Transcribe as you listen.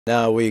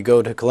Now we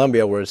go to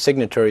Colombia, where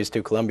signatories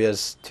to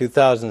Colombia's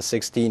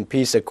 2016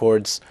 peace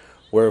accords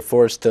were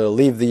forced to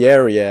leave the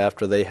area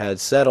after they had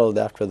settled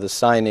after the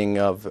signing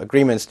of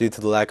agreements due to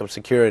the lack of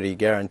security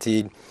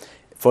guaranteed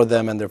for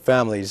them and their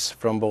families.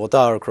 From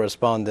Bogotá, our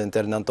correspondent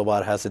Hernán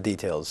Tobar has the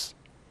details.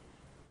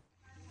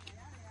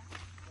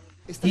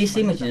 These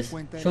images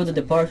show the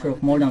departure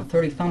of more than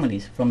 30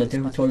 families from the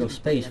territorial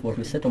space for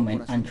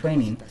resettlement and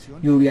training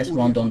areas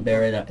Rondon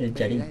Vereda El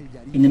Yari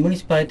in the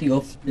municipality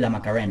of La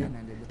Macarena,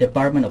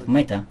 Department of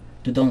Meta,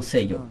 to Don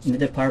Sello in the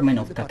Department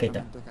of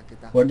Caqueta,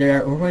 where there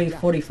are already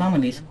 40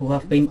 families who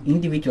have been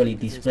individually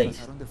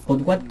displaced. But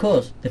what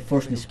caused the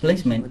forced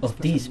displacement of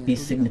these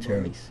peace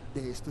signatories?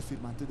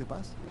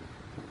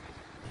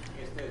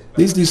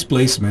 This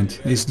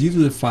displacement is due to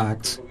the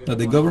fact that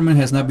the government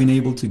has not been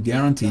able to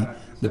guarantee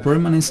the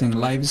permanence and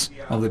lives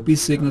of the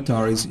peace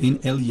signatories in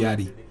El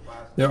Yari.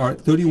 There are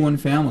 31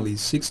 families,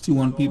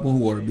 61 people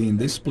who are being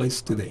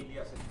displaced today.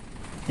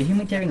 The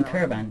humanitarian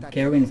caravan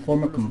carrying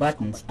former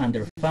combatants and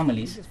their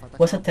families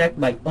was attacked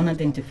by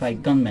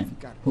unidentified gunmen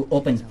who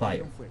opened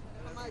fire.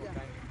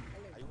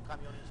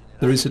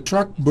 There is a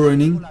truck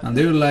burning and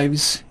their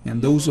lives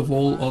and those of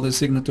all other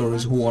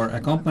signatories who are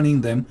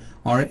accompanying them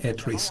are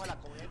at risk.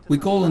 We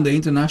call on the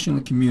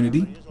international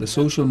community, the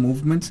social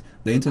movements,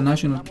 the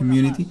international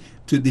community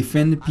to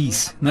defend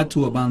peace, not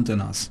to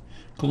abandon us.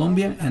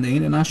 Colombia and the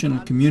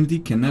international community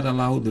cannot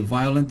allow the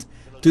violent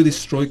to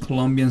destroy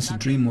Colombians'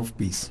 dream of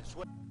peace.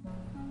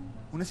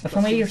 A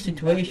familiar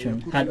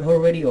situation had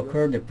already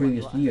occurred the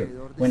previous year,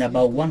 when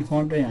about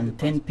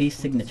 110 peace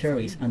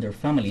signatories and their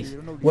families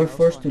were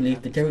forced to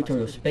leave the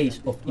territorial space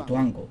of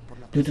Ituango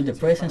due to the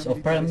presence of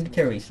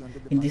paramilitaries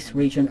in this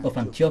region of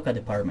Antioquia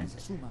department,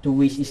 to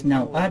which is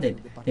now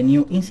added the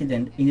new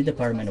incident in the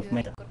Department of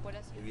Meta.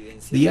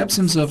 The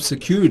absence of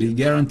security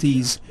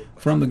guarantees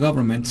from the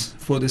government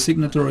for the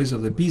signatories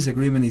of the peace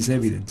agreement is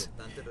evident.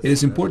 It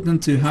is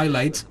important to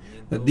highlight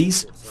that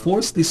this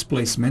forced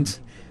displacement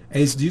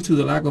is due to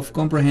the lack of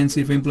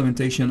comprehensive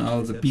implementation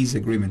of the peace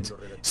agreement,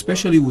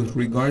 especially with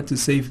regard to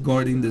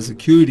safeguarding the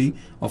security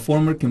of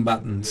former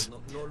combatants.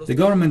 The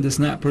government does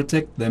not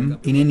protect them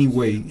in any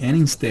way and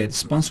instead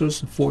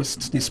sponsors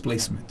forced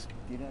displacement.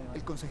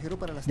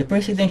 The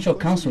Presidential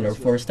Counselor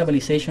for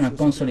Stabilization and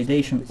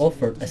Consolidation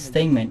offered a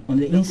statement on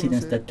the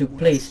incidents that took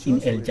place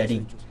in El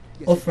Yari,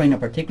 offering a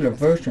particular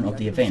version of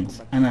the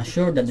events and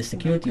assured that the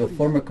security of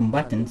former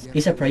combatants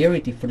is a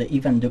priority for the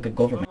Iván Duque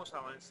government.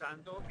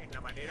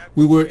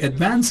 We were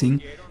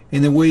advancing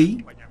in the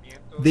way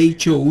they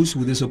chose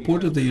with the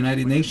support of the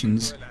United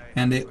Nations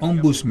and the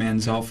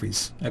Ombudsman's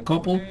office. A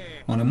couple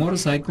on a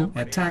motorcycle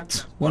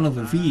attacked one of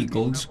the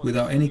vehicles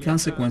without any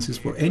consequences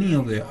for any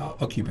of the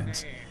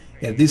occupants.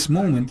 At this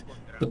moment,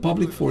 the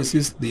public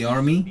forces, the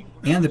army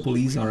and the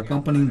police are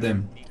accompanying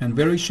them, and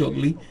very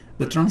shortly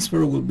the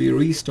transfer will be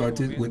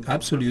restarted with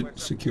absolute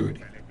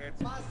security.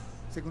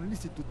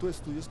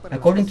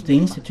 According to the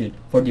Institute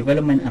for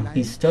Development and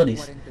Peace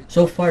Studies,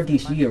 so far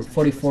this year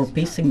 44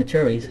 peace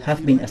signatories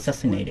have been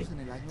assassinated.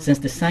 Since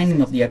the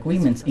signing of the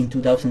agreements in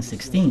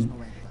 2016,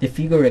 the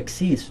figure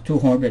exceeds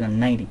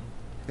 290.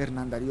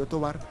 Hernán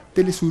Tobar,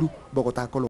 teleSUR, Bogotá, Colombia.